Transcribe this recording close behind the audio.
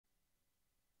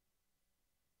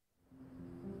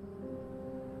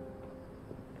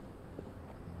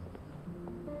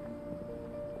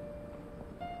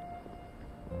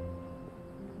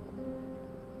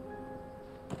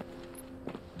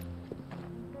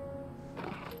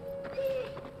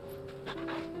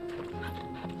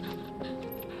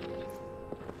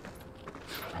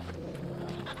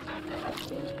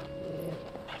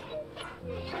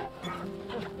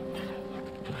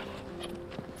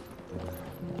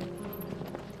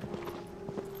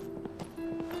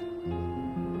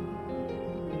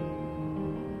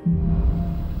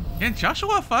Can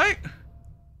Joshua fight?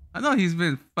 I know he's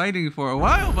been fighting for a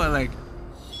while, but like...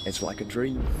 It's like a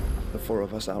dream. The four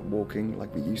of us out walking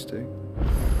like we used to.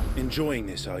 Enjoying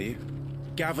this, are you?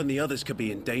 Gav and the others could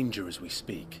be in danger as we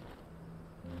speak.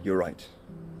 You're right.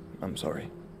 I'm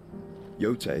sorry.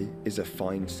 Yote is a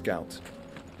fine scout.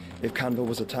 If Canville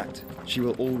was attacked, she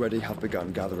will already have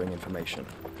begun gathering information.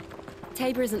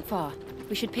 Tabor isn't far.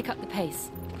 We should pick up the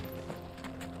pace.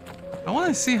 I want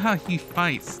to see how he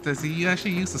fights. Does he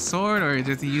actually use the sword or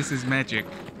does he use his magic?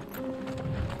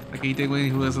 Like he did when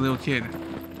he was a little kid.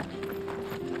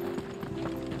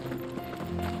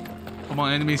 Come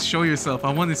on, enemies, show yourself.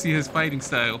 I want to see his fighting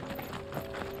style.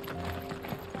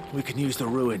 We can use the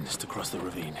ruins to cross the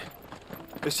ravine.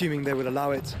 Assuming they will allow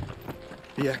it,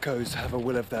 the Echoes have a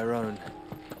will of their own.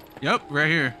 Yep, right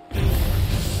here.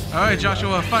 Alright,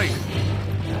 Joshua, fight.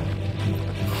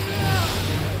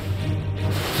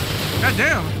 God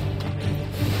damn!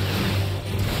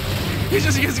 He's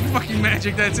just using fucking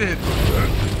magic, that's it.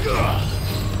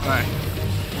 Alright.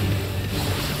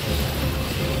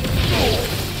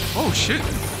 Oh shit.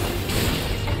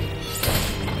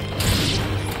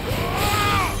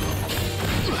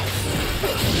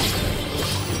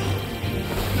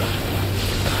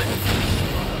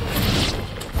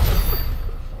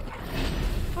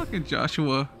 Fucking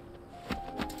Joshua.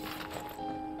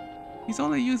 He's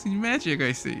only using magic,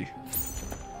 I see.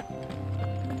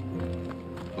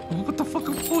 What the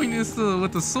fucking point is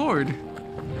with the sword?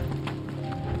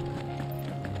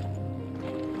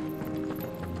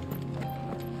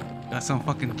 Got some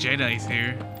fucking Jedis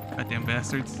here. Goddamn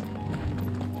bastards. Is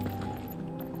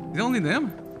it only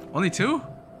them? Only two?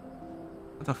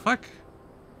 What the fuck?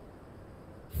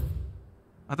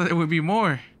 I thought there would be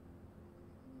more.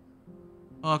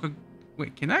 Oh,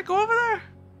 wait, can I go over there?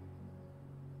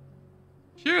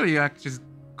 Surely I could just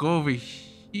go over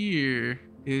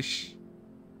here-ish.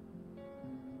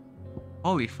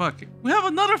 Holy fuck. We have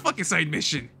another fucking side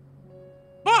mission.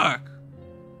 Fuck.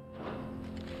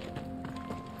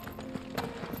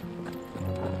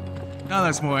 Now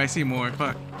that's more. I see more.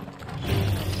 Fuck.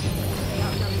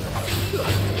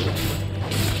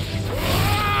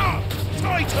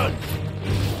 Titan!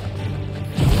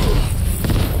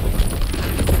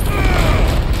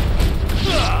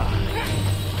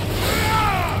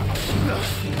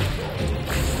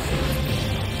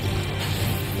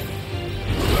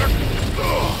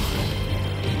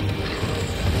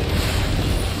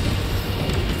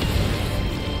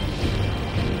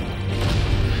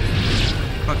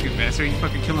 Fucking bastard, he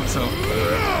fucking killed himself.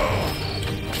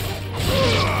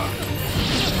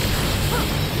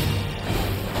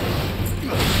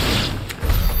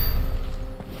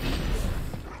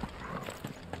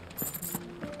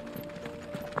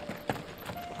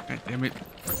 God damn it.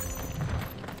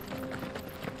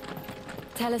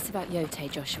 Tell us about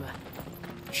Yote, Joshua.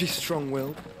 She's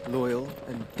strong-willed, loyal,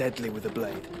 and deadly with a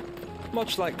blade.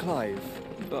 Much like Clive,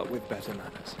 but with better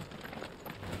manners.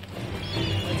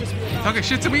 Talking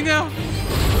shit to me now?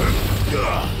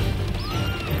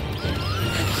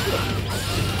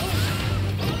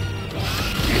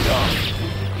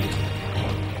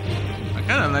 I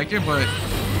kinda like it, but...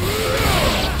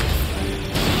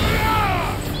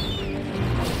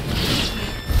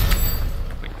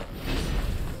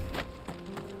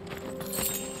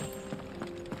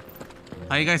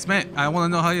 How you guys met? I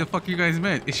want to know how the fuck you guys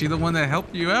met. Is she the one that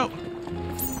helped you out?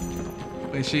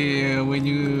 Is she when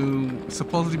you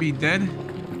supposed to be dead?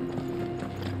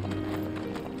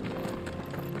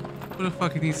 Who the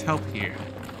fuck needs help here?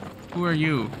 Who are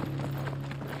you?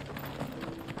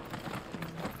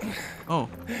 Oh.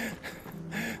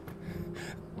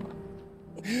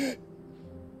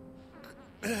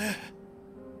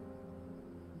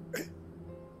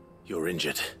 You're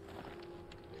injured.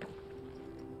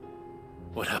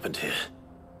 What happened here?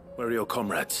 Where are your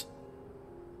comrades?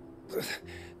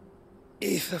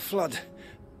 Ether flood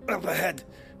up ahead.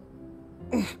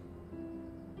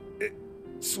 It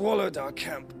swallowed our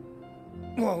camp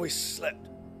while we slept.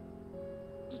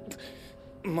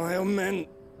 My own men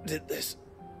did this.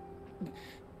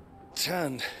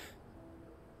 Turned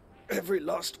every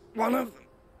last one of them.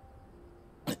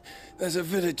 There's a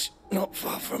village not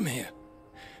far from here.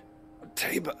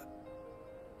 Tabor.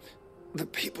 The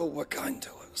people were kind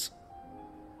to us.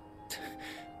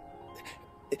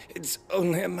 It's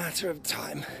only a matter of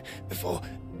time before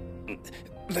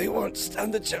they won't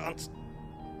stand a chance.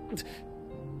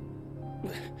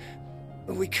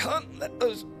 We can't let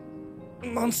those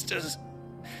monsters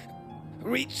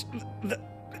reach the...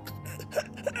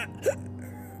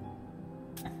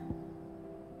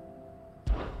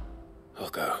 I'll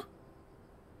go.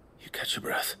 You catch your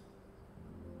breath.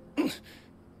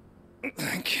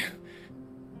 Thank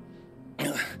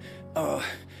you. Our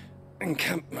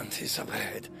encampment is up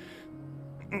ahead.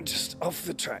 Just off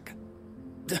the track.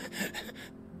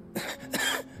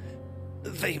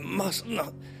 They must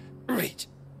not reach.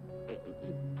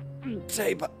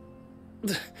 Tabor.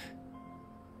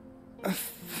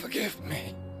 Forgive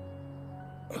me,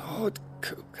 Lord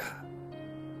Kupka.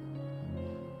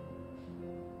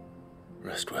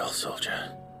 Rest well,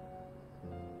 soldier.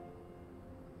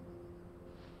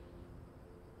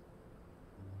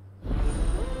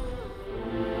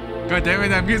 God damn it,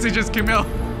 that music just came out.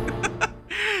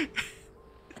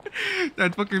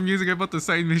 That fucking music about the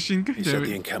side mission. God You damn said it.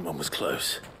 the encampment was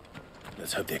close.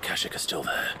 Let's hope the Akashic are still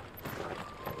there.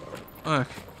 Fuck.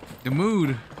 The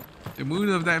mood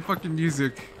of that fucking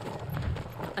music.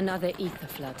 Another ether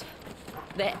flood.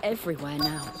 They're everywhere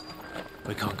now.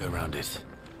 We can't go round it.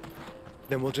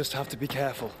 Then we'll just have to be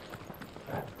careful.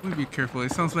 We'll be careful.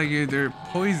 It sounds like they're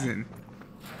poison.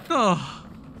 Oh,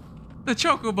 the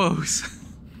chocobos.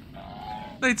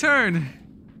 They turn.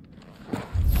 Good.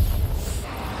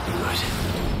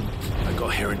 I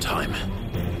got here in time.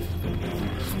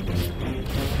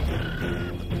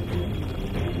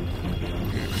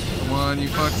 Come on, you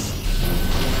fucks.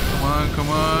 Come on, come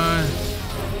on.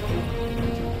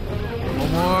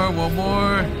 One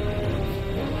more.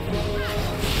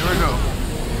 There we go.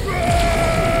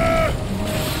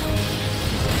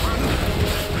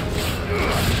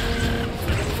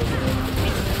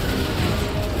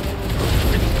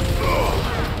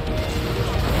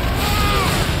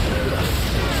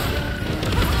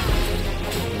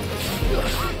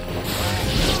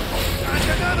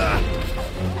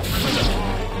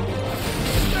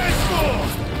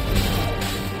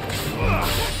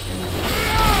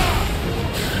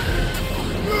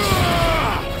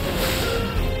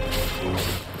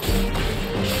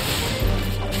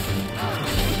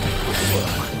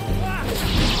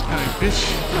 Bitch.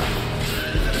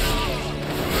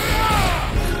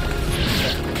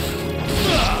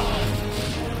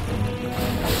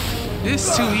 This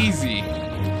is too easy. I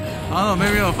don't know,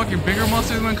 maybe a fucking bigger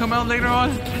monster is gonna come out later on?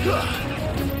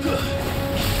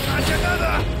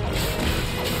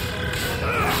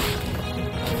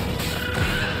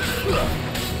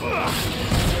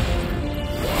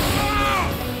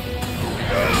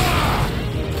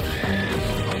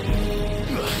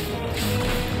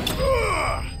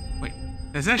 Wait,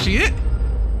 that's actually it?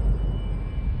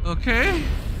 Okay.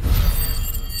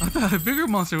 I thought a bigger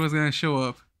monster was gonna show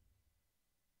up.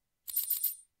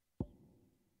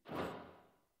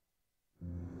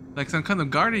 Like some kind of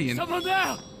guardian. Someone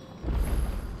there!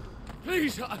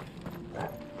 Please, I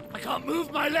can't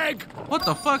move my leg! What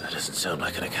the fuck? That doesn't sound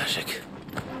like an Akashic.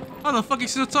 How the fuck are you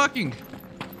still talking?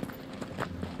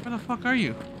 Where the fuck are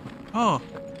you? Oh.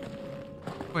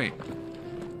 Wait.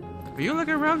 Are you like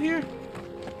around here?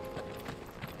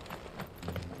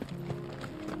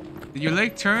 Did your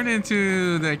leg turn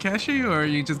into the Akashi or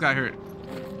you just got hurt?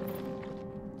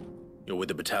 You're with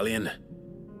the battalion?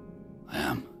 I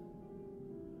am.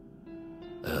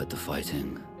 I heard the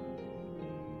fighting.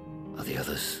 Are the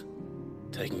others?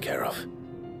 Taken care of.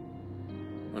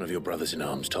 One of your brothers in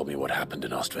arms told me what happened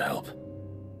and asked for help.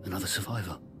 Another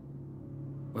survivor?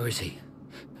 Where is he?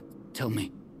 Tell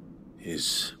me.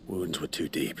 His wounds were too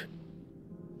deep.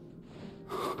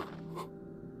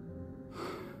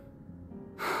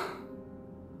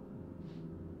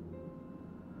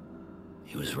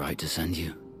 He was right to send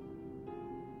you.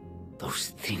 Those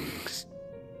things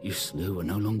you slew are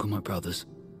no longer my brothers.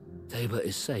 Tabor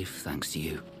is safe thanks to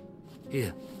you.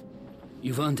 Here,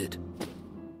 you've earned it.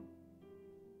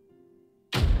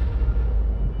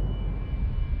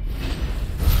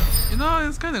 You know,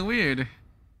 it's kind of weird.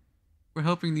 We're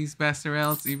helping these bastards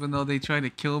out even though they tried to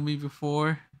kill me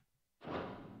before.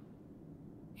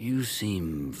 You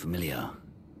seem familiar.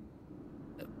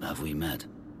 Have we met?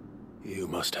 You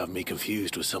must have me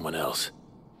confused with someone else.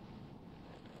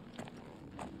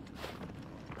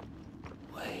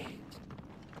 Wait.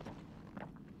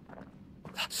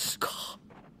 That scar.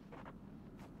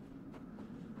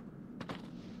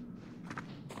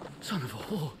 Son of a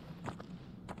whore.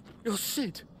 You're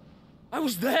Sid. I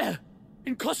was there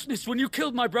in Kosnis when you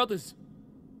killed my brothers.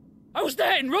 I was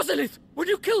there in Rosalith when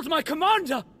you killed my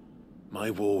commander. My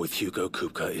war with Hugo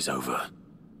Kupka is over.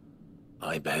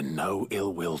 I bear no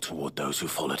ill will toward those who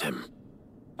followed him.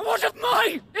 And what of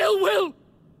my ill will?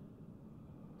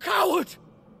 Coward!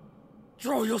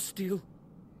 Draw your steel.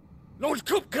 Lord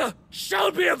Kupka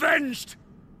shall be avenged!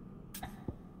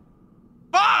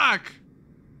 Fuck!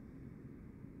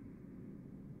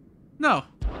 No.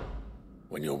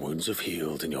 When your wounds have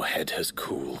healed and your head has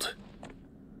cooled,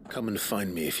 come and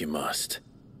find me if you must.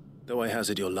 Though I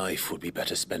hazard your life would be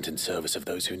better spent in service of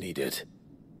those who need it.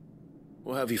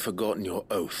 Or have you forgotten your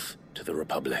oath to the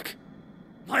Republic?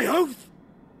 My oath?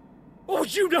 What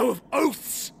would you know of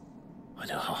oaths? I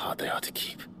know how hard they are to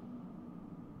keep.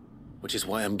 Which is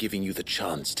why I'm giving you the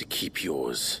chance to keep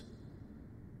yours.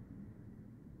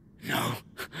 No.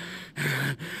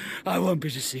 I won't be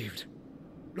deceived.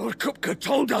 Lord Kupka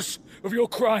told us of your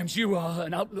crimes. You are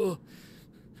an outlaw.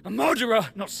 A murderer,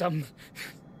 not some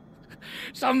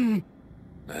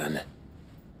Man.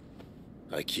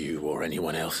 Like you or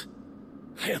anyone else.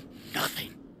 I am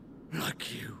nothing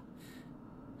like you.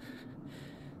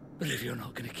 But if you're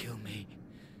not gonna kill me,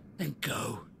 then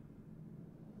go.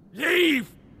 Leave!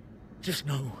 Just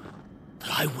know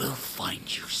that I will find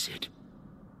you, Sid.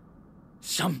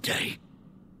 Someday.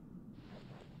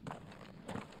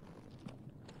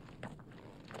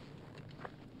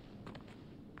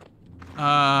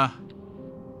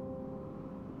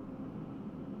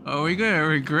 Are we gonna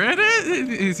regret it?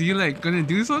 Is he like gonna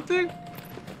do something?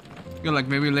 You're like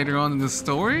maybe later on in the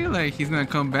story, like he's gonna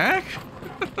come back?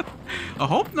 I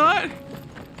hope not.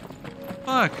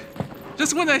 Fuck.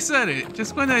 Just when I said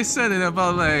it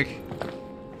about like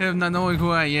him not knowing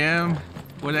who I am,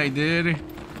 what I did,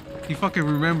 he fucking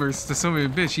remembers. The son of a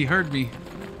bitch, he heard me.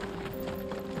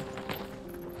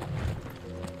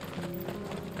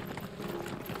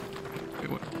 Wait,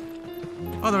 what?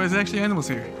 Oh, there was actually animals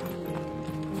here.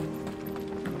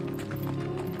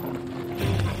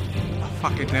 Oh,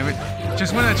 fuck it, damn it.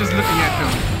 Just when I just looking at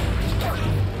them.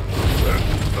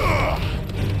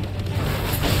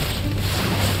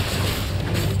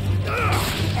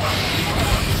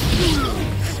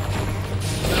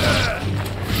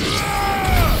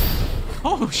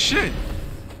 Oh shit!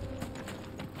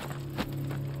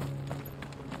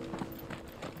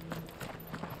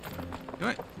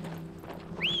 What?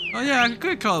 Oh yeah, I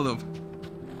could call them.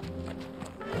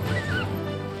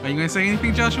 Are you gonna say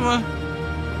anything, Joshua?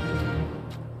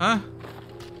 Huh?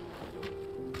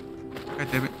 God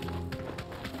damn it.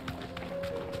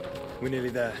 We're nearly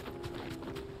there.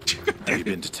 Have you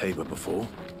been to Tabor before?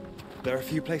 There are a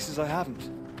few places I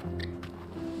haven't.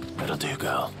 That'll do,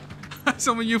 girl. I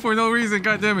summoned you for no reason,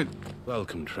 god damn it.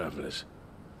 Welcome, travelers.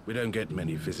 We don't get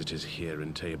many visitors here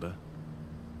in Tabor.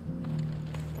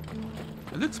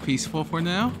 It looks peaceful for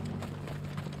now.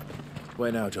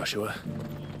 Where now, Joshua?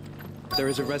 There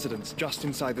is a residence just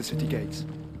inside the city gates.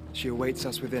 She awaits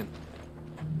us within.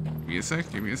 Give me a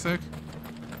sec, give me a sec.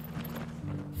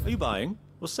 Are you buying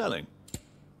or selling?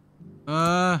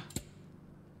 No.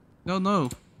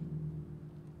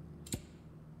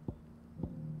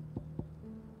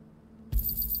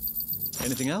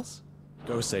 Anything else?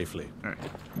 Go safely. Alright.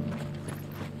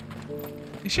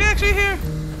 Is she actually here?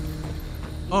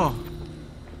 Oh,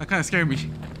 that kind of scared me.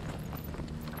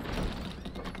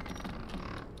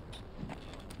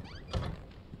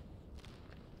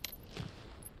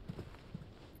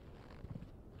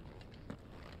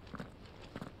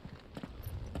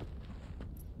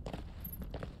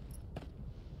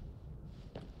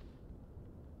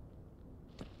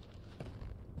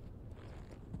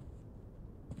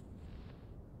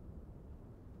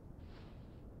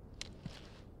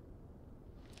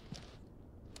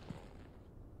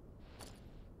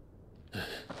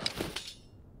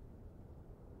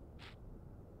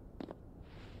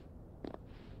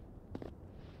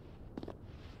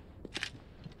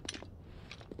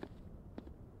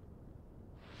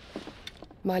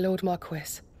 My Lord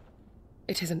Marquis,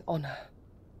 it is an honor.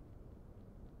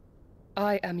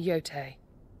 I am Yotei,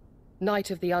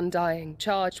 Knight of the Undying,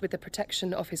 charged with the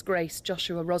protection of His Grace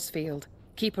Joshua Rosfield,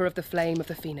 Keeper of the Flame of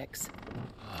the Phoenix.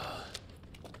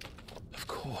 Of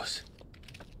course.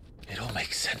 It all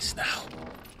makes sense now.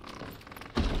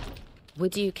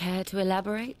 Would you care to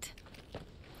elaborate?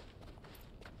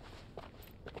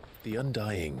 The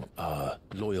Undying are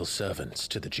loyal servants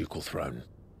to the ducal throne.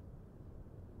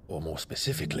 Or more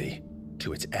specifically,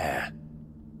 to its heir.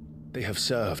 They have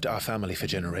served our family for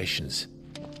generations,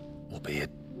 albeit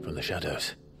from the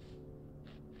shadows.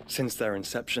 Since their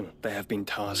inception, they have been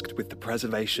tasked with the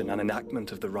preservation and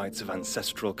enactment of the rites of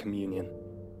ancestral communion.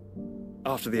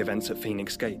 After the events at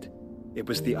Phoenix Gate, it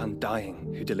was the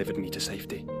Undying who delivered me to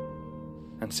safety.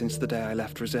 And since the day I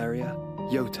left Rosaria,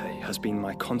 Yotei has been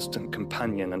my constant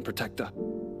companion and protector.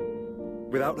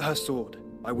 Without her sword,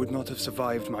 I would not have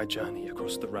survived my journey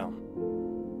across the realm.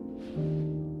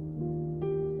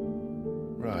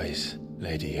 Rise,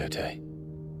 Lady Yotei.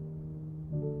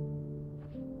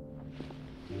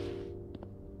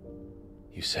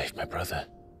 You saved my brother.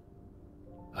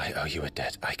 I owe you a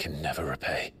debt I can never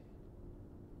repay.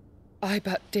 I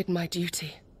but did my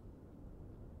duty.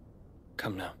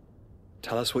 Come now.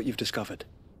 Tell us what you've discovered.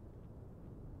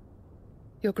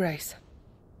 Your Grace.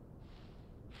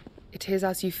 It is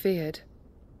as you feared.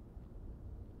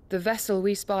 The vessel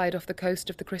we spied off the coast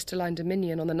of the Crystalline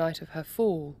Dominion on the night of her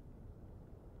fall.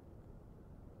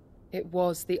 It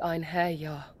was the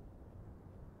Einherjar.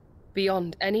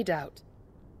 Beyond any doubt.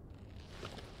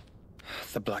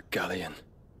 The Black Galleon.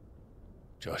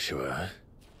 Joshua,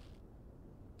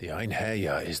 the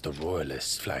Einherjar is the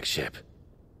Royalists' flagship.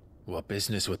 What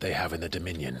business would they have in the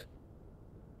Dominion?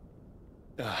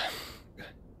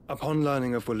 Upon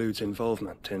learning of Waloed's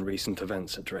involvement in recent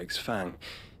events at Drake's Fang,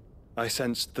 I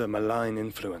sensed the malign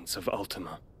influence of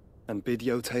Ultima, and bid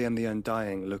Yote and the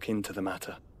Undying look into the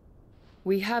matter.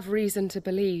 We have reason to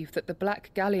believe that the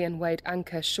Black Galleon weighed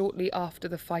anchor shortly after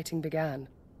the fighting began,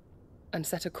 and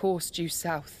set a course due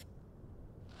south.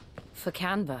 For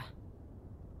Canva.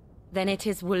 Then it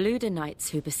is Waloed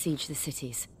Knights who besiege the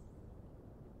cities.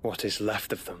 What is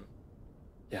left of them,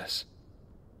 yes.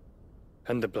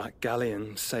 And the Black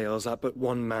Galleon sails at but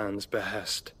one man's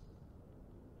behest.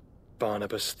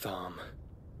 Barnabas Tharm.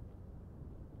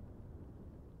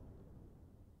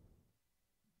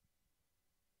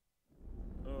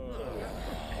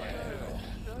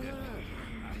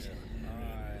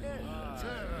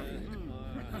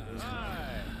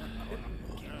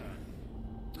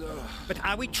 But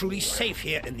are we truly safe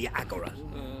here in the Agora?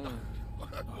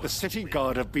 The city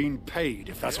guard have been paid,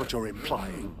 if that's what you're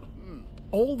implying.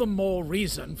 All the more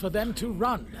reason for them to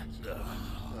run.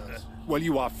 Well,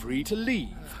 you are free to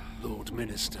leave, Lord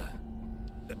Minister.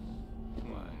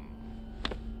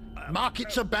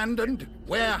 Markets abandoned,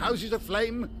 warehouses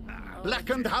aflame,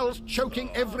 blackened hulls choking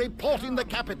every port in the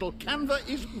capital. Canva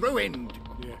is ruined.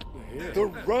 The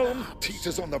realm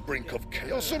teeters on the brink of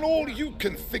chaos, and all you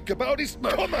can think about is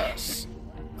commerce!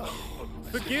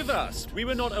 Forgive us! We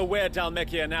were not aware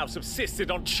Dhalmekia now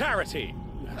subsisted on charity!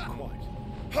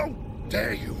 How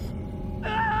dare you!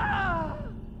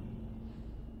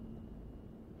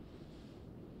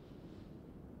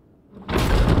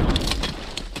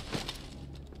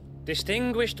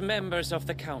 Distinguished members of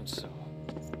the Council,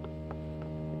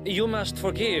 you must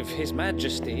forgive His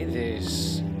Majesty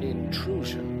this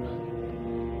intrusion.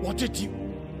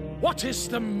 What is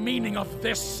the meaning of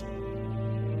this?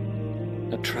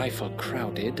 A trifle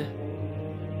crowded,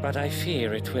 but I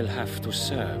fear it will have to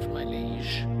serve, my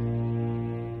liege.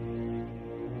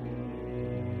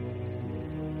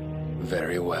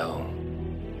 Very well.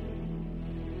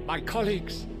 My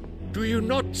colleagues, do you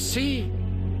not see?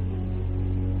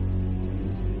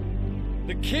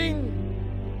 The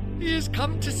king, he has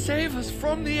come to save us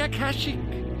from the Akashic.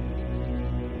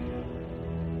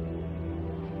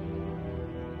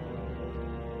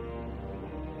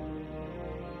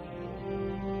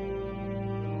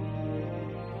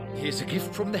 He is a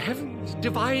gift from the heavens,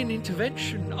 divine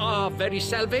intervention, our very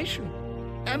salvation.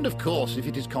 And of course, if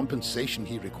it is compensation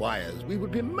he requires, we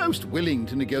would be most willing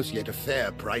to negotiate a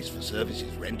fair price for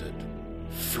services rendered.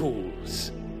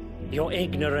 Fools. Your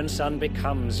ignorance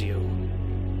unbecomes you.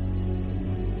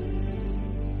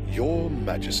 Your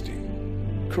Majesty,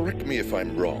 correct me if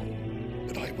I'm wrong,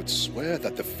 but I would swear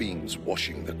that the fiends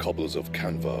washing the cobbles of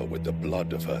Canva with the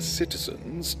blood of her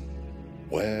citizens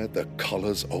wear the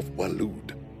colors of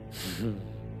Waloed.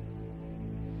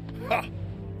 Ha!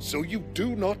 So you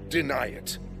do not deny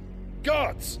it.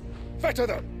 Guards, fetter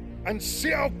them, and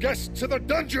see our guests to the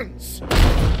dungeons!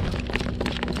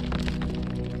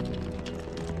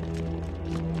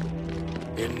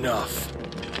 Enough.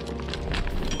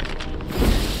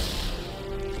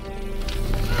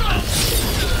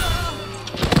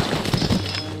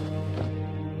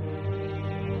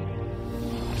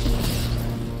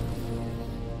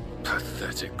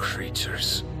 Pathetic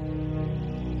creatures.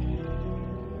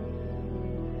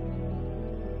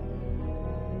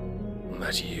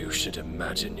 That you should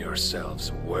imagine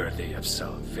yourselves worthy of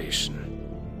salvation.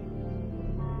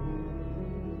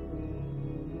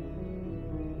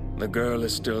 The girl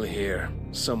is still here,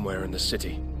 somewhere in the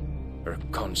city, her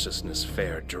consciousness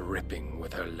fair dripping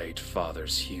with her late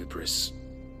father's hubris.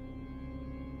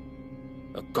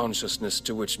 A consciousness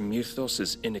to which Mythos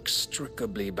is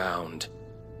inextricably bound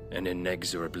and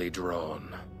inexorably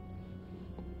drawn.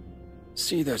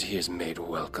 See that he is made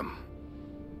welcome.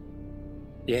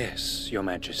 Yes, Your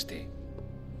Majesty.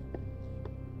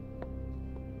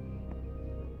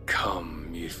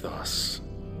 Come, Mythos.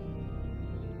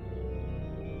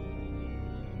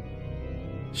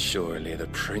 Surely the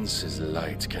prince's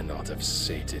light cannot have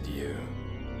sated you.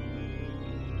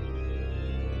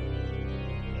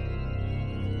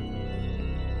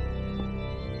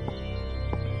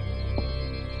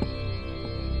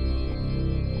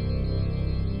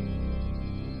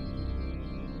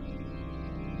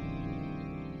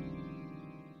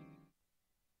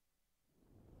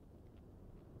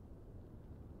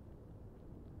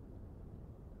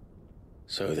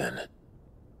 So then,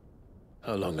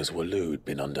 how long has Waloed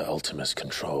been under Ultima's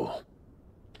control?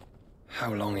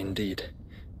 How long indeed?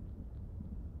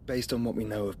 Based on what we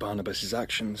know of Barnabas's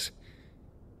actions,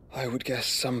 I would guess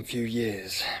some few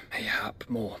years, mayhap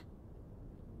more.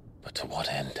 But to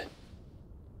what end?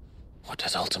 What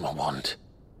does Ultima want?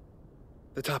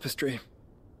 The tapestry.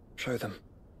 Show them.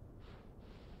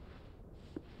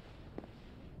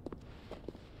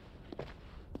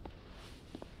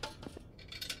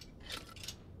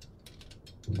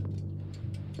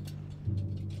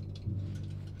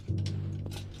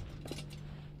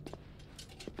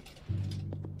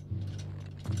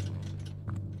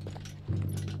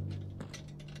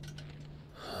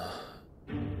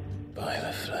 By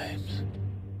the flames.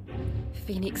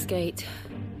 Phoenix Gate,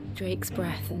 Drake's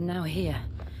Breath, and now here.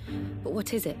 But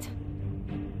what is it?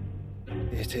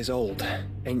 It is old,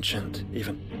 ancient,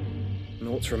 even.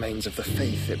 Naught remains of the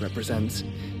faith it represents,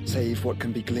 save what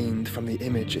can be gleaned from the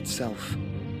image itself.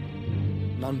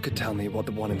 None could tell me what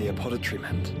the one in the apothecary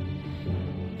meant,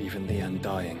 even the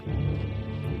Undying.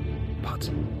 But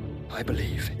I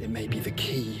believe it may be the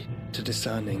key to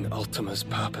discerning Ultima's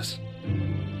purpose.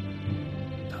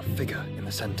 That figure in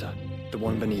the center, the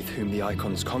one beneath whom the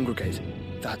icons congregate,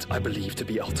 that I believe to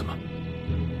be Ultima.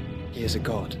 He is a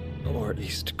god, or at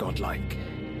least godlike,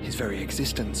 his very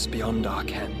existence beyond our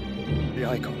ken. The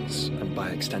icons, and by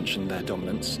extension their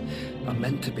dominance, are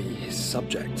meant to be his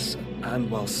subjects, and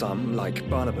while some, like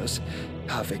Barnabas,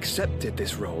 have accepted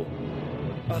this role,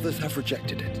 others have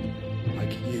rejected it,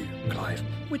 like you, Clive,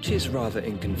 which is rather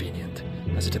inconvenient,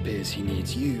 as it appears he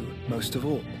needs you most of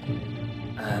all.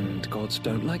 And gods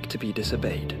don't like to be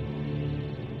disobeyed.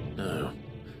 No,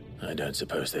 I don't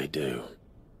suppose they do.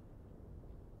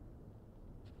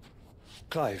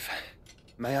 Clive,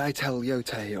 may I tell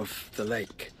Yote of the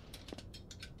lake?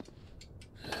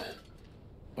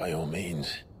 By all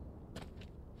means.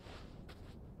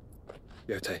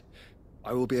 Yote,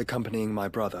 I will be accompanying my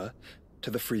brother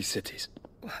to the Free Cities.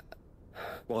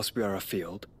 Whilst we are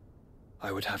afield,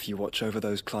 I would have you watch over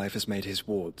those Clive has made his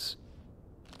wards.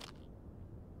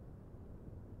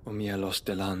 Omielos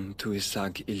delan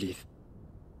tuisag ilith.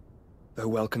 Though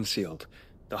well concealed,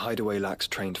 the hideaway lacks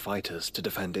trained fighters to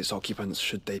defend its occupants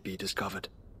should they be discovered.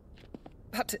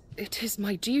 But it is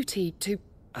my duty to...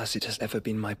 As it has ever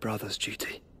been my brother's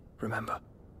duty, remember.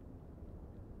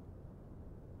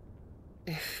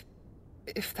 If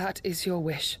that is your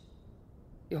wish,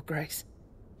 Your Grace.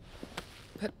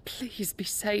 But please be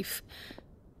safe.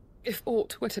 If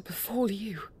aught were to befall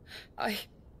you,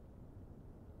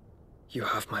 You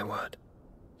have my word.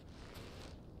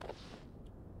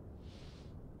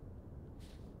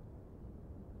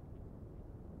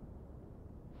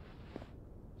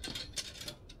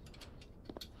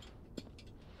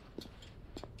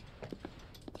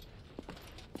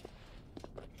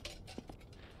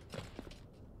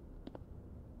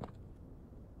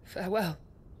 Farewell,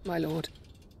 my lord,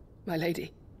 my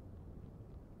lady.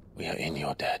 We are in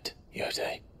your debt,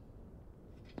 Yote.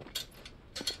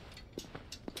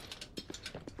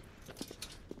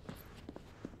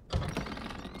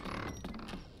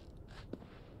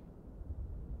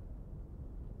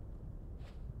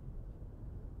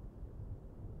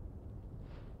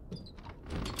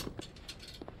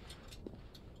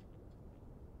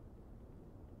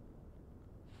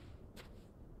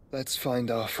 Let's find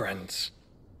our friends.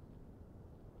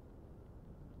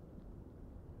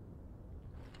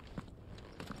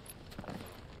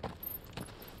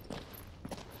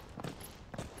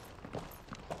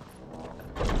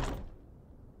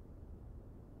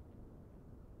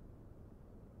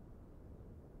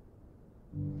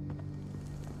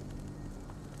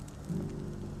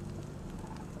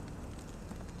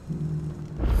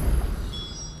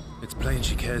 It's plain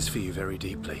she cares for you very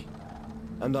deeply.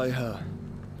 And I her,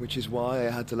 which is why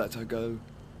I had to let her go.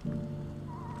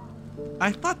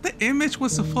 I thought the image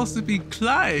was supposed to be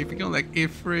Clive, you know, like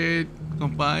Ifrit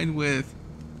combined with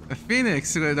a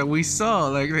Phoenix that we saw,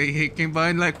 like they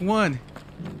combined like one.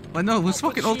 But no, it was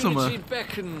fucking Ultima. Opportunity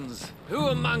beckons. Who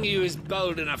among you is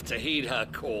bold enough to heed her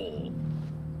call?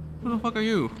 Who the fuck are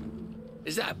you?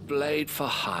 Is that blade for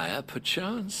hire,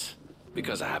 perchance?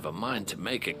 Because I have a mind to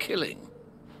make a killing.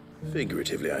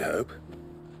 Figuratively, I hope.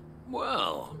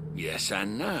 Well, yes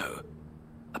and no.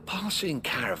 A passing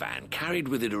caravan carried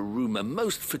with it a rumor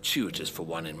most fortuitous for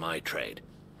one in my trade,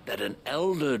 that an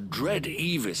elder Dread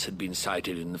Evis had been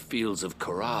sighted in the fields of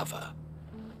Korava.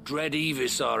 Dread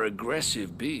Evis are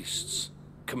aggressive beasts.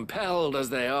 Compelled as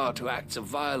they are to acts of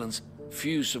violence,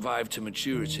 few survive to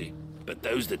maturity, but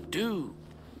those that do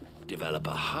develop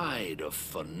a hide of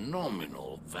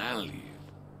phenomenal value.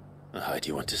 A hide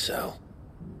you want to sell?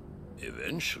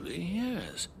 Eventually,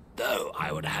 yes. Though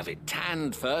I would have it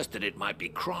tanned first that it might be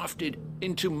crafted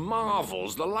into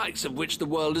marvels the likes of which the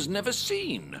world has never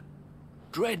seen.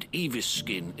 Dread Evis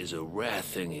skin is a rare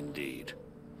thing indeed.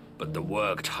 But the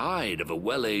worked hide of a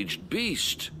well-aged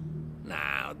beast,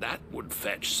 now that would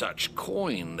fetch such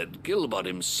coin that Gilbert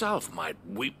himself might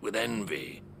weep with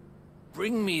envy.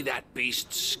 Bring me that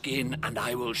beast's skin, and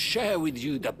I will share with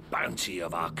you the bounty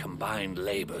of our combined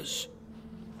labors.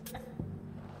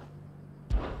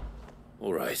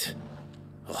 All right.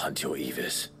 I'll hunt your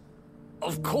Evis.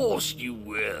 Of course you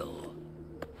will.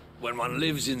 When one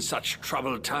lives in such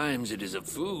troubled times, it is a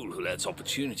fool who lets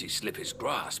opportunity slip his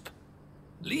grasp.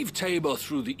 Leave Tabor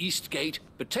through the east gate,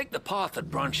 but take the path that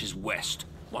branches west.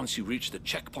 Once you reach the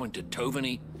checkpoint at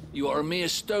Tovany, you are a mere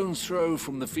stone's throw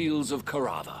from the fields of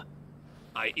Carava.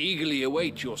 I eagerly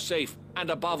await your safe,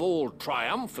 and above all,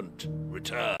 triumphant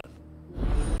return.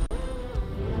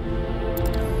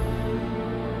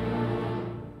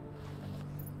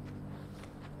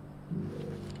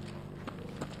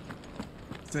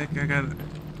 Sick, I got it.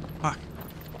 Fuck.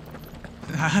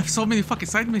 I have so many fucking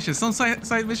side missions. Some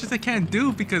side missions I can't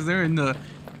do because they're in the...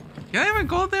 Can I even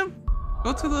go them?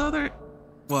 Go to the other...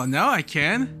 Well, now I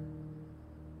can.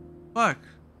 Fuck.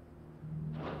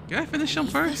 Can I finish them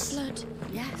first? Blood.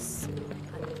 Yes.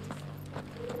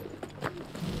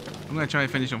 I'm gonna try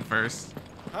to finish them first.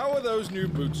 How are those new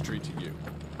boots treating you?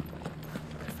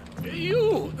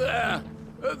 You there,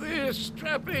 this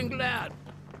strapping lad.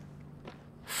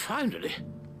 Finally.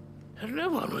 No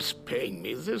one was paying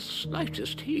me the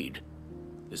slightest heed.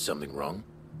 Is something wrong?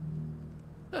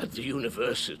 At the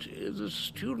university, the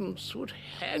students would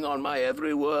hang on my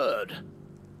every word.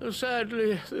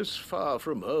 Sadly, this far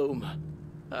from home,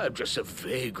 I'm just a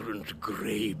vagrant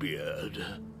greybeard.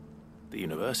 The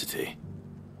university?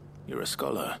 You're a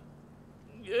scholar.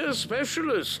 A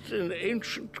specialist in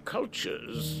ancient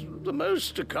cultures. The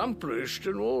most accomplished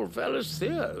in all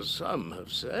Valisthea, some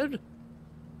have said.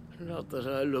 Not that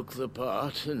I look the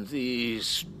part in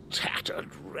these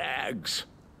tattered rags.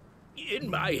 In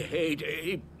my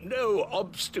heyday, no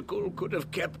obstacle could have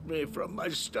kept me from my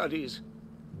studies.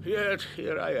 Yet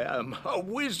here I am, a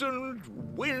wizened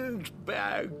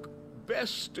windbag,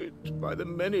 bested by the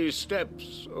many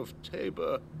steps of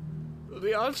Tabor.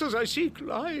 The answers I seek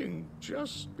lying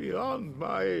just beyond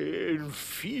my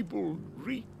enfeebled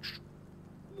reach.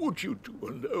 Would you do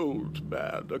an old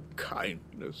man a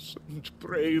kindness and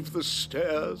brave the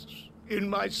stairs in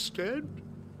my stead?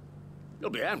 You'll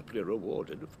be amply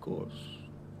rewarded, of course.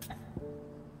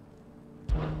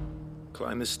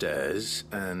 Climb the stairs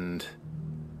and...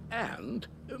 And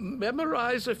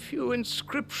memorize a few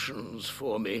inscriptions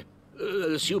for me,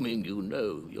 assuming you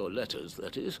know your letters,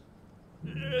 that is.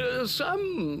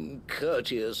 Some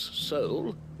courteous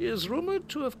soul is rumored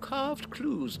to have carved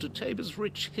clues to Tabor's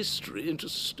rich history into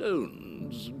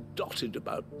stones dotted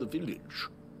about the village.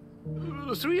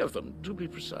 3 of them, to be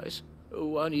precise.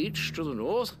 1 each to the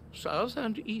north, south,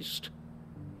 and east.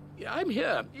 I'm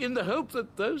here in the hope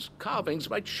that those carvings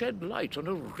might shed light on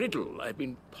a riddle I've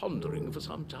been pondering for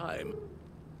some time.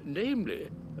 Namely,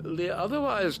 the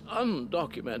otherwise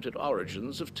undocumented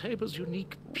origins of Tabor's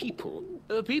unique people.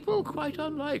 People quite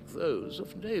unlike those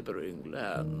of neighboring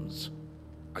lands.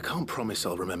 I can't promise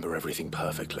I'll remember everything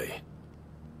perfectly.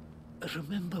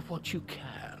 Remember what you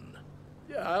can.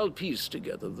 I'll piece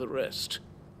together the rest.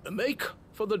 Make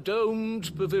for the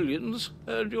domed pavilions,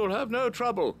 and you'll have no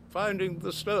trouble finding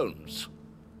the stones.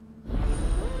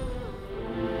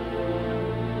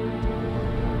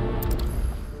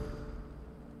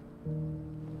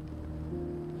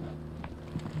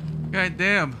 God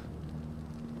damn.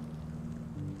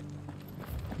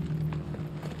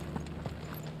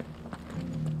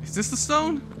 Is this the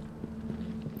stone?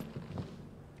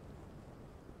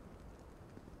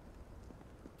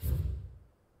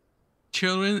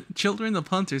 Children of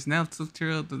hunters now took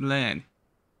to the land.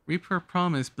 Reap her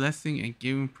promise, blessing, and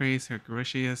giving praise her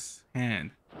gracious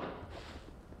hand.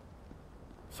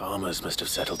 Farmers must have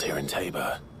settled here in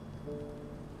Tabor.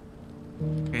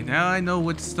 Okay, now I know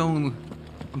which stone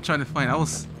I'm trying to find.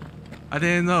 I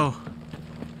didn't know.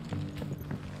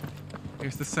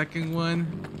 Here's the second one.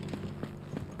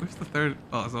 Where's the third?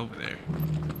 Oh, it's over there.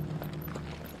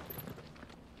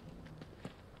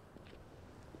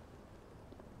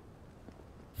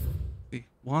 See,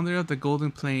 wander up the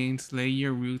golden plains, lay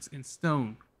your roots in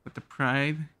stone, with the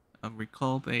pride of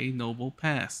recalled a noble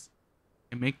past,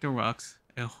 and make the rocks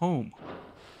a home.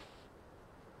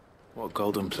 What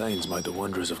golden plains might the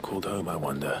wanderers have called home, I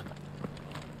wonder?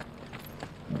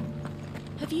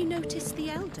 Have you noticed the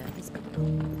Elder has been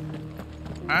gone?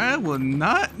 I will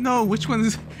not know which one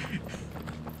is...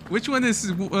 Which one is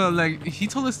like he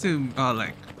told us to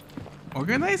like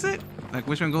organize it? Like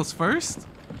which one goes first?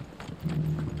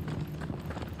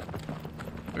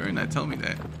 Better not tell me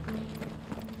that.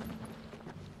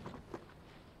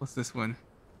 What's this one?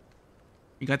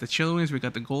 We got the children's, we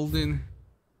got the golden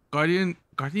guardian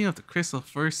of the crystal,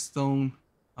 first stone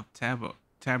of Tabor.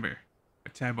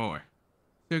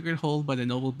 Sacred hold by the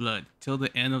noble blood till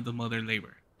the end of the mother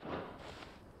labor.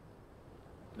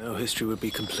 No history would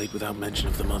be complete without mention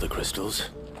of the mother crystals.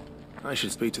 I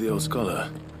should speak to the old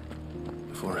scholar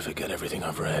before I forget everything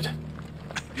I've read.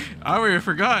 I already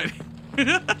forgot.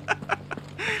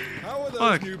 How are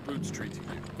those new boots treating you?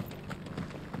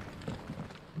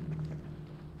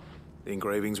 The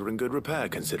engravings were in good repair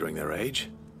considering their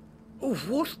age. Oh,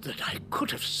 would that I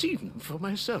could have seen them for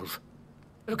myself.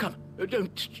 Oh, come,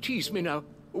 don't tease me now.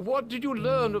 What did you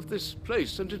learn of this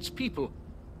place and its people?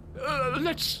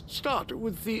 Let's start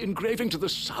with the engraving to the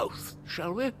south,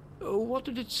 shall we? What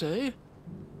did it say?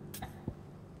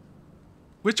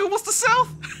 Which one was the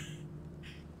south?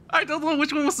 I don't know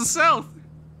which one was the south.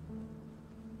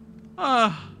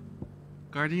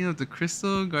 Guardian of the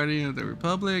Crystal, Guardian of the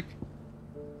Republic.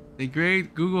 The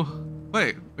Great Google.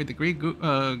 Wait, the Great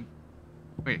Google.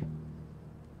 Wait.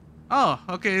 Oh,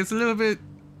 okay, it's a little bit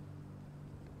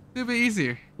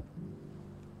easier.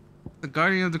 The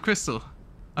Guardian of the Crystal.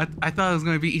 I thought it was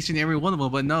gonna be each and every one of them,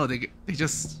 but no, they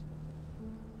just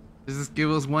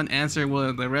give us one answer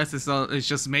while the rest is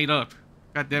just made up.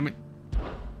 God damn it.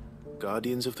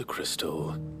 Guardians of the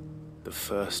Crystal, the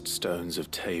first stones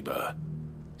of Tabor,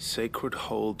 sacred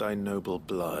hold thy noble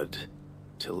blood,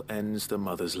 till ends the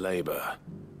mother's labor.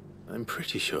 I'm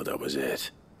pretty sure that was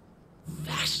it.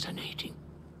 Fascinating.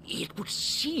 It would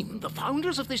seem the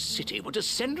founders of this city were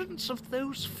descendants of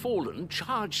those fallen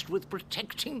charged with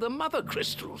protecting the mother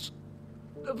crystals.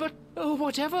 But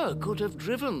whatever could have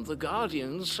driven the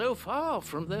Guardians so far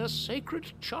from their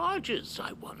sacred charges,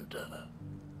 I wonder?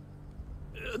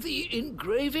 The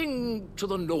engraving to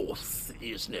the north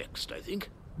is next, I think.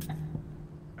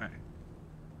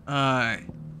 Alright.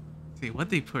 See what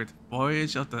they put.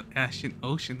 Voyage of the Ashen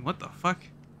Ocean. What the fuck?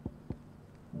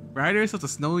 Riders of the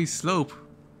Snowy Slope.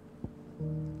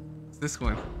 What's this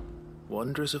one?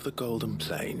 Wanderers of the Golden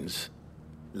Plains,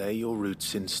 lay your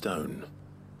roots in stone.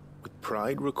 With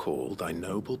pride recall thy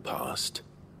noble past,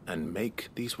 and make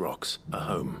these rocks a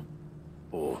home.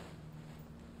 Or,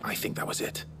 I think that was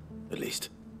it, at least.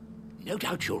 No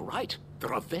doubt you're right.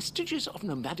 There are vestiges of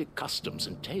nomadic customs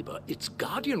in Tabor its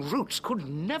guardian roots could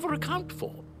never account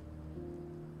for.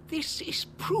 This is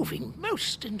proving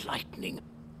most enlightening.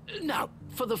 Now,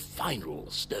 for the final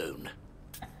stone.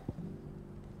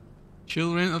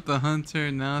 Children of the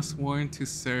Hunter now sworn to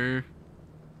serve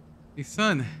a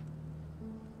son.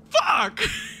 Fuck!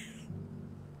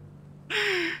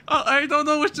 I don't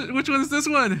know which one is this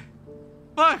one.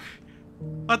 Fuck!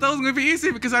 I thought it was gonna be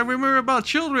easy because I remember about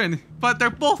children, but they're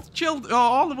both children.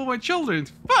 All of them are children.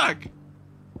 Fuck!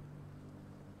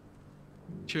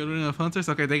 Children of Hunters.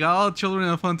 Okay, they got all children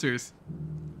of Hunters.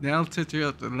 Now to tear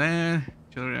up the land.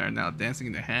 Children are now dancing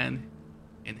in hand.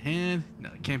 No,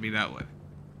 it can't be that one.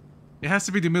 It has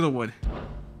to be the middle one.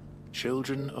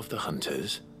 Children of the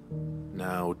Hunters,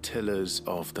 now tillers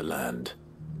of the land,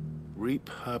 reap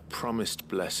her promised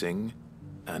blessing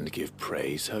and give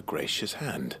praise her gracious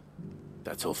hand.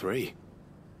 That's all three.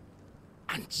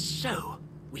 And so,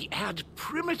 we add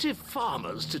primitive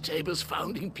farmers to Tabor's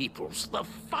founding peoples, the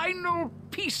final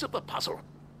piece of the puzzle.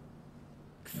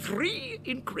 3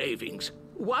 engravings,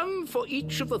 one for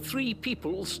each of the 3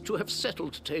 peoples to have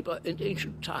settled Tabor in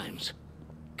ancient times.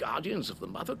 Guardians of the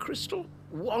Mother Crystal,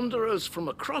 wanderers from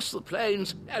across the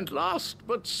plains, and last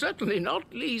but certainly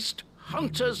not least,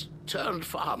 hunters turned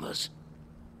farmers.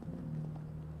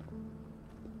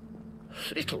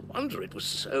 Little wonder it was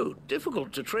so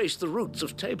difficult to trace the roots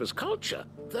of Tabor's culture.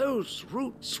 Those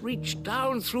roots reach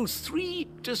down through 3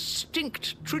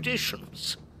 distinct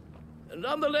traditions.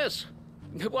 Nonetheless,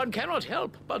 one cannot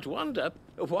help but wonder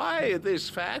why this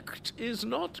fact is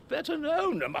not better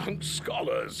known among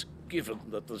scholars, given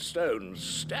that the stones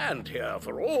stand here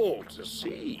for all to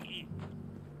see.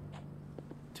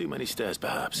 Too many stairs,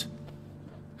 perhaps.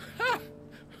 Ha!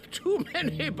 Too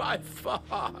many by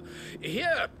far.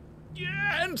 Here,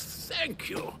 and thank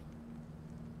you.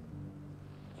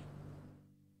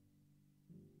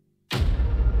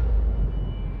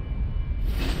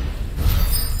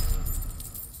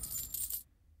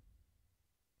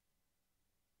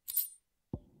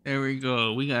 There we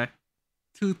go. We got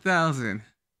 2,000.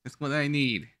 That's what I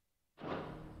need.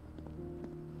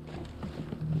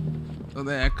 So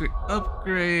that I could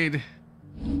upgrade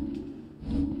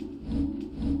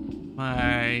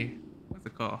my... what's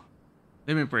it called?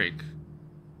 Limit break.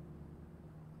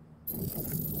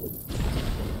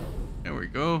 There we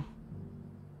go.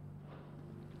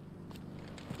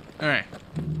 Alright.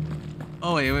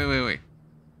 Oh, wait.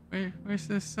 Where's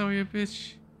this sorry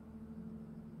bitch?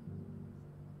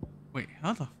 Wait,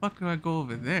 how the fuck do I go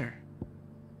over there?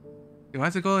 Do I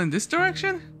have to go in this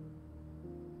direction?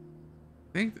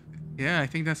 I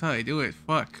think that's how I do it.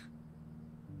 Fuck.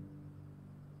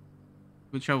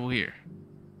 No trouble here.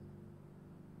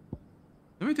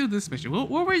 Let me do this mission. What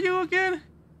were you again?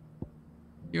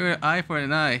 You're an eye for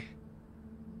an eye.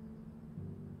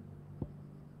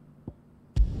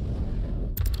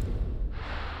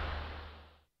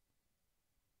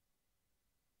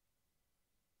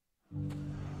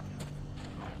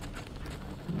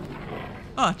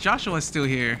 Oh, Joshua's still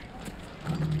here.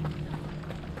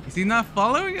 Is he not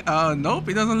following? Nope,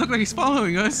 he doesn't look like he's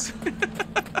following us.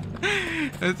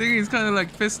 I think he's kind of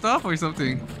like pissed off or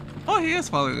something. Oh, he is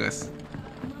following us.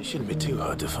 It shouldn't be too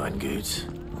hard to find Goods.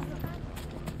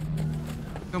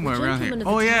 Somewhere around here.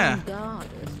 Oh yeah,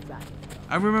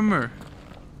 I remember.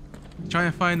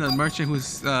 Trying to find a merchant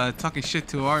who's talking shit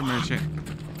to our merchant.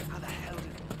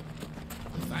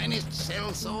 Finest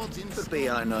sell swords in. Could be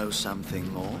I know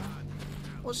something more.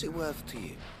 What's it worth to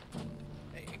you?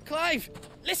 Clive,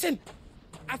 listen!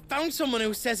 I found someone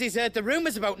who says he's heard the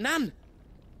rumours about Nan.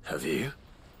 Have you?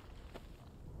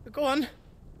 Go on.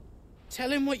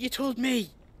 Tell him what you told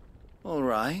me. All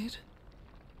right.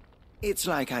 It's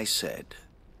like I said.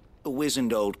 A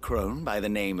wizened old crone by the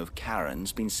name of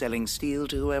Karen's been selling steel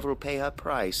to whoever'll pay her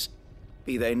price,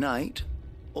 be they knight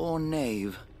or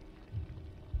knave.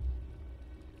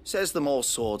 Says the more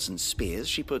swords and spears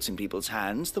she puts in people's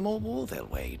hands, the more war they'll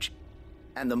wage.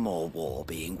 And the more war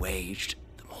being waged,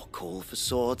 the more call for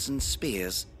swords and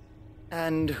spears.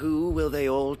 And who will they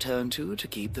all turn to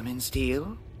keep them in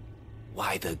steel?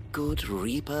 Why, the good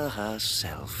Reaper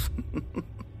herself.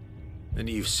 And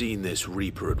you've seen this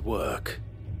Reaper at work?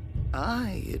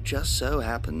 Aye, it just so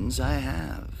happens I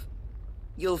have.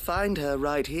 You'll find her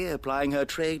right here plying her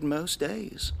trade most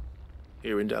days.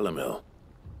 Here in Delamil?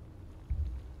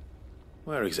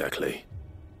 Where exactly?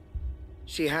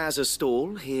 She has a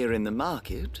stall here in the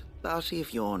market, but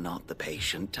if you're not the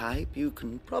patient type, you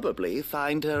can probably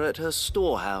find her at her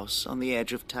storehouse on the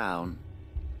edge of town.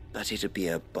 But it'd be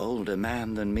a bolder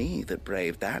man than me that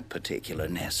braved that particular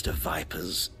nest of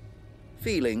vipers.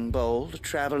 Feeling bold,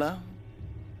 traveler?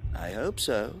 I hope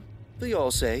so, for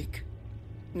your sake.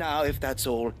 Now, if that's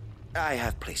all, I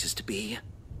have places to be.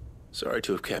 Sorry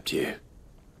to have kept you.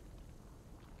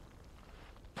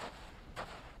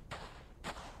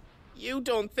 You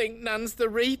don't think Nan's the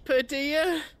Reaper, do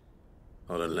you?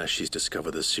 Not unless she's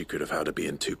discovered the secret of how to be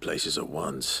in two places at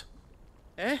once.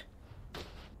 Eh?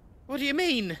 What do you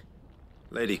mean?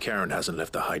 Lady Karen hasn't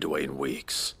left the hideaway in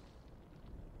weeks.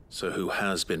 So who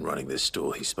has been running this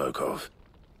stall he spoke of?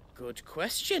 Good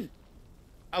question.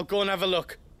 I'll go and have a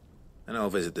look. And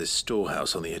I'll visit this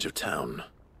storehouse on the edge of town.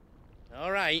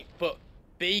 All right, but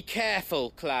be careful,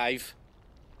 Clive.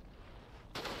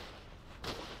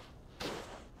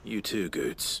 You too,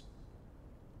 Goods.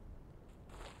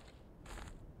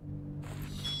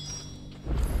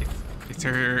 It's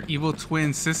her evil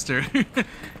twin sister.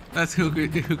 That's who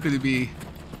could it be?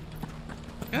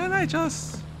 Can I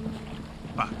just?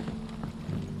 Fuck.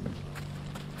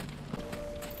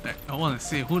 I want to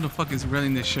see who the fuck is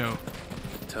running this show.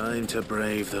 Time to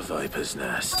brave the Viper's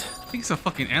Nest. I think it's a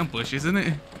fucking ambush, isn't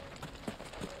it?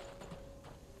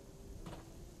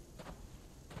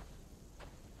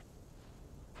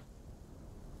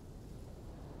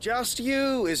 Just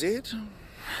you, is it?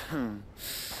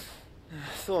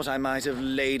 Thought I might have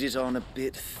laid it on a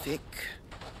bit thick.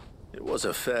 It was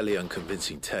a fairly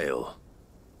unconvincing tale.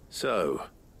 So,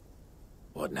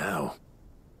 what now?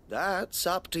 That's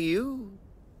up to you.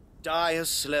 Die a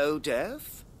slow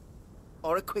death,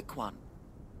 or a quick one.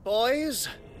 Boys,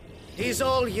 he's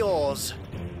all yours.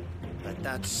 But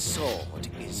that sword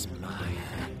is mine.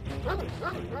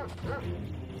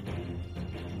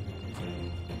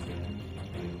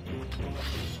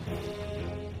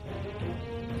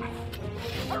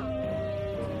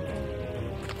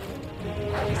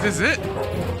 Is this it?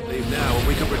 Leave now and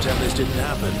we can pretend this didn't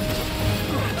happen.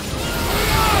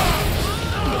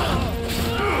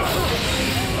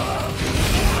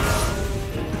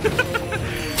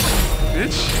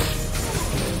 Bitch.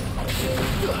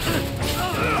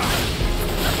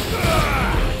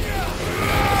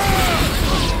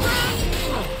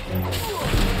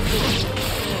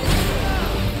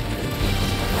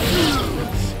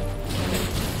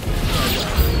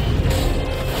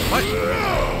 What?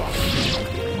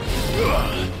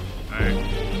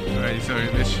 Alright, sorry,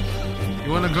 bitch.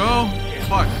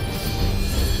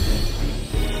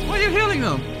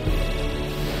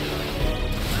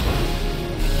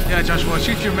 Yeah, Joshua,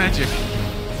 shoot your magic.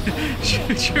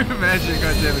 Shoot your magic,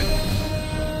 goddammit.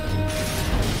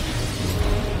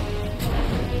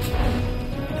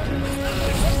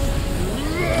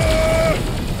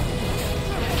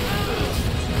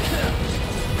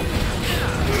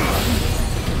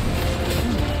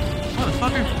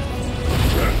 Motherfucker.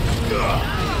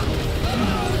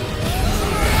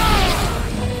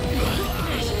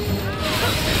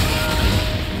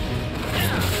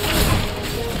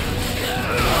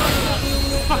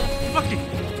 Fucking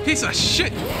piece of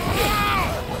shit.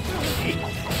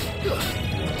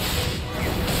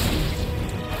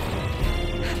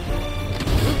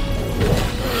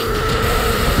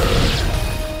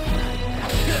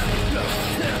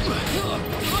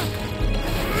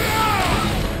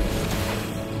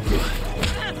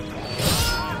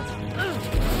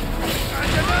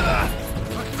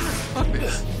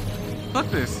 Fuck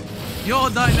this. You all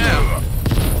die now.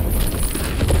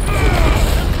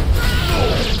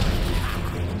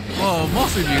 Whoa,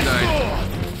 most of you died.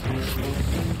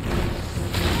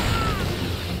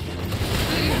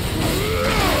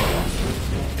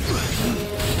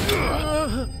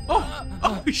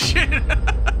 Oh shit.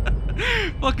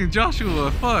 Fucking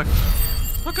Joshua, fuck.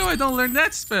 How come I don't learn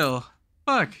that spell?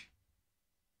 Fuck.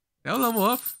 That'll level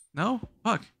up. No?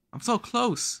 Fuck. I'm so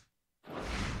close.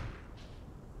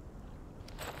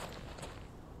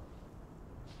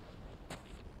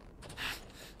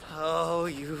 Oh,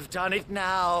 you've done it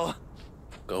now.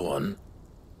 Go on.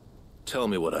 Tell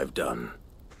me what I've done.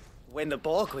 When the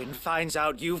Borgwyn finds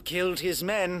out you've killed his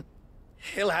men,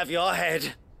 he'll have your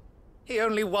head. He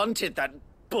only wanted that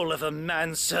bull of a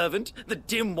manservant, the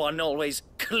dim one always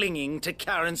clinging to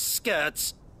Karen's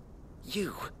skirts.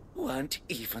 You weren't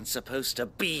even supposed to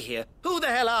be here. Who the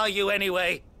hell are you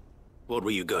anyway? What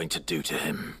were you going to do to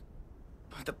him?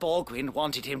 The Borgwyn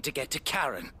wanted him to get to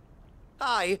Karen.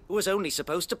 I was only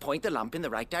supposed to point the lamp in the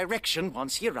right direction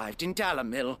once he arrived in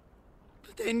Dalamil.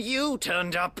 But then you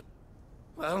turned up.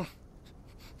 Well,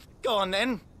 go on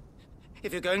then.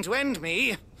 If you're going to end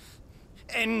me,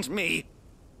 end me.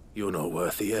 You're not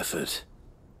worth the effort.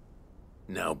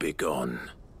 Now be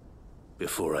gone,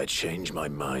 before I change my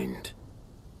mind.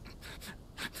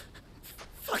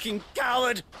 Fucking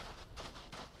coward!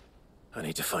 I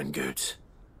need to find Goetz.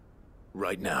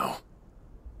 Right now.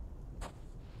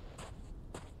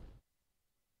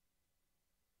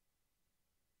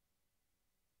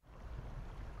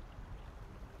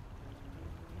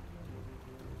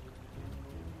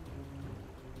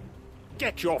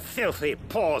 Get your filthy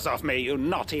paws off me, you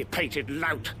naughty-pated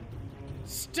lout!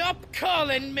 Stop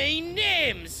calling me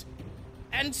names!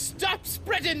 And stop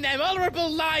spreading them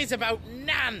horrible lies about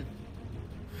Nan!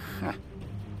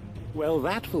 Well,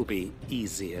 that will be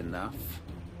easy enough.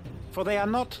 For they are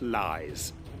not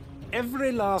lies.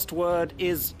 Every last word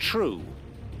is true.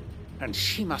 And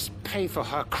she must pay for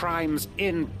her crimes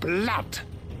in blood.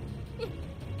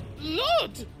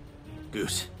 Blood?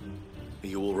 Goetz, are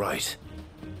you all right?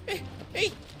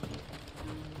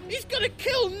 He's gonna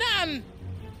kill Nan!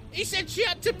 He said she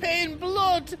had to pay in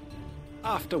blood!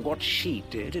 After what she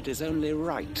did, it is only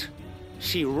right.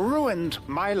 She ruined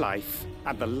my life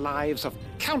and the lives of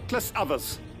countless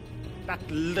others. That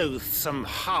loathsome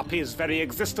harpy's very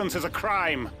existence is a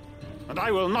crime, and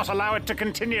I will not allow it to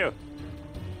continue.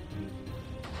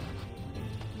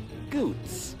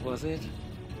 Goetz, was it?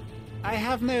 I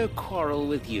have no quarrel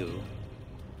with you.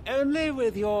 Only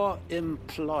with your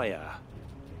employer.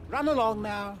 Run along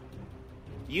now.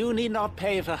 You need not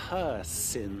pay for her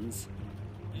sins.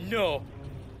 No.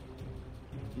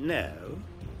 No?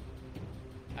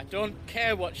 I don't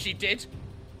care what she did.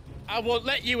 I won't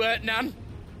let you hurt Nan.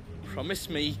 Promise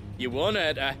me you won't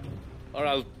hurt her, or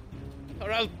I'll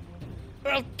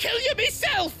kill you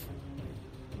myself!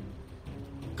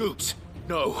 Goetz,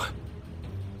 no.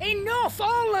 Enough,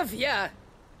 all of you!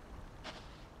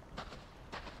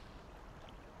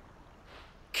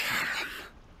 Karen.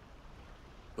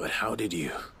 But how did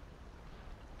you?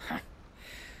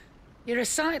 You're a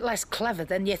sight less clever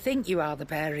than you think you are, the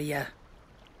pair of you.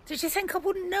 Did you think I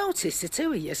wouldn't notice the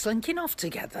two of you slinking off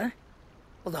together?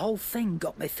 Well, the whole thing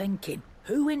got me thinking,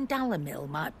 who in Dalamil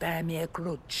might bear me a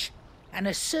grudge? And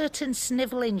a certain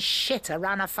snivelling shit I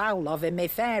ran afoul of in my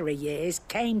fairy years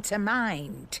came to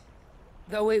mind.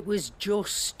 Though it was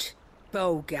just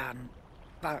Bogan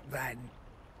back then,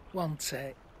 wasn't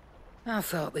it? I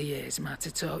thought the years might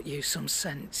have taught you some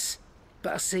sense,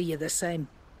 but I see you're the same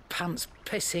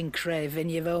pants-pissing craven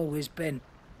you've always been.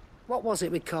 What was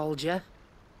it we called you?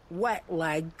 Wet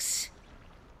legs?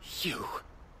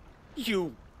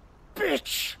 You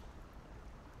bitch!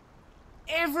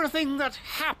 Everything that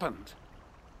happened.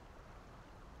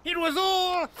 It was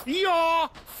all your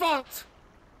fault.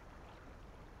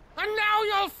 And now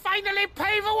you'll finally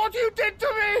pay for what you did to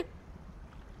me!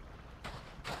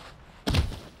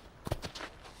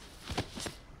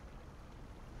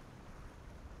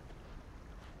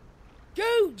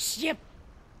 Gooch, you...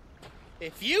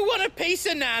 If you want a piece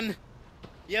of Nan,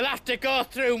 you'll have to go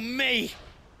through me.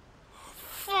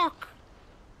 Fuck.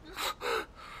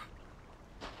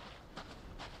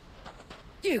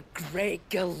 You great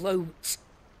galoot.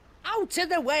 Out of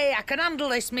the way, I can handle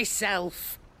this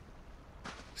myself.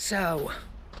 So,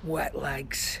 wet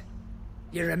legs.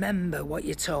 You remember what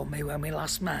you told me when we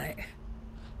last met?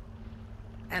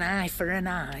 An eye for an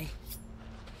eye.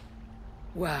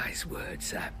 Wise words,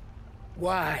 Sam.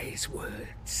 Wise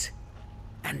words.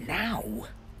 And now,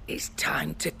 it's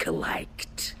time to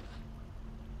collect.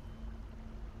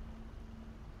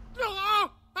 No! I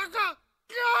got...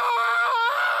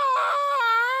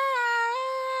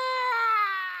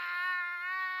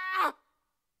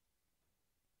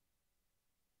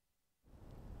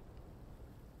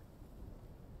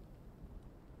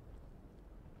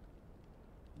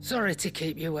 Sorry to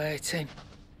keep you waiting.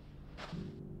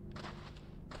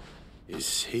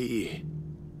 Is he...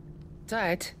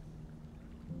 Dead?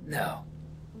 No.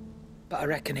 But I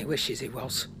reckon he wishes he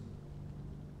was.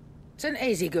 It isn't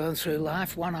easy going through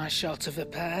life one eye short of a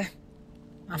pair.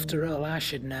 After all, I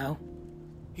should know.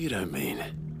 You don't mean...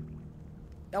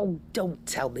 Oh, don't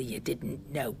tell me you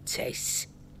didn't notice.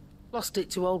 Lost it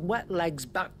to old Wet Legs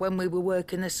back when we were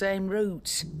working the same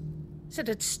routes. Said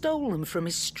I'd stolen from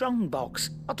his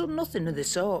strongbox. I'd done nothing of the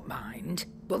sort, mind.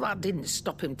 But that didn't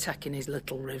stop him taking his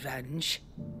little revenge.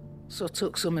 So I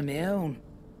took some of my own.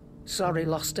 Sorry,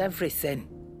 lost everything.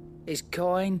 His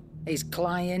coin, his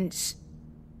clients.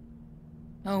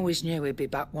 Always knew he'd be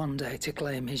back one day to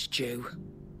claim his due.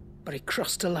 But he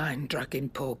crossed a line dragging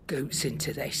poor Goots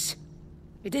into this.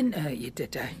 He didn't hurt you,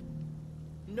 did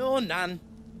he? No, Nan.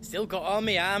 Still got all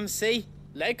my arms, see?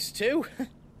 Legs too.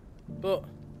 But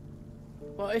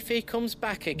what if he comes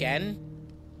back again?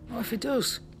 What if he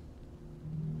does?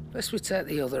 First we take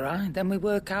the other eye, then we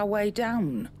work our way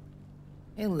down.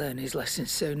 He'll learn his lesson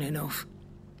soon enough.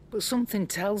 But something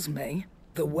tells me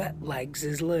the Wet Legs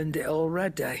has learned it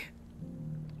already.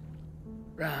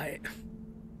 Right.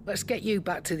 Let's get you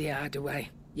back to the hideaway.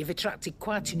 You've attracted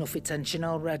quite enough attention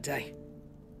already.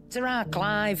 Ta-ra,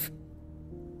 Clive.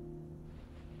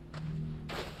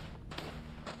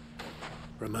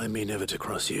 Remind me never to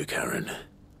cross you, Karen.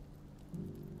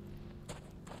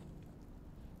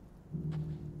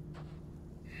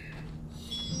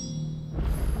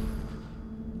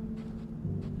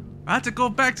 I had to go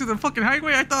back to the fucking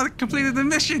highway. I thought I completed the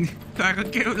mission. I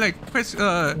could get like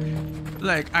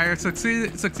I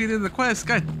succeeded in the quest.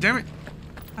 God damn it!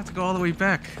 I have to go all the way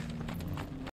back.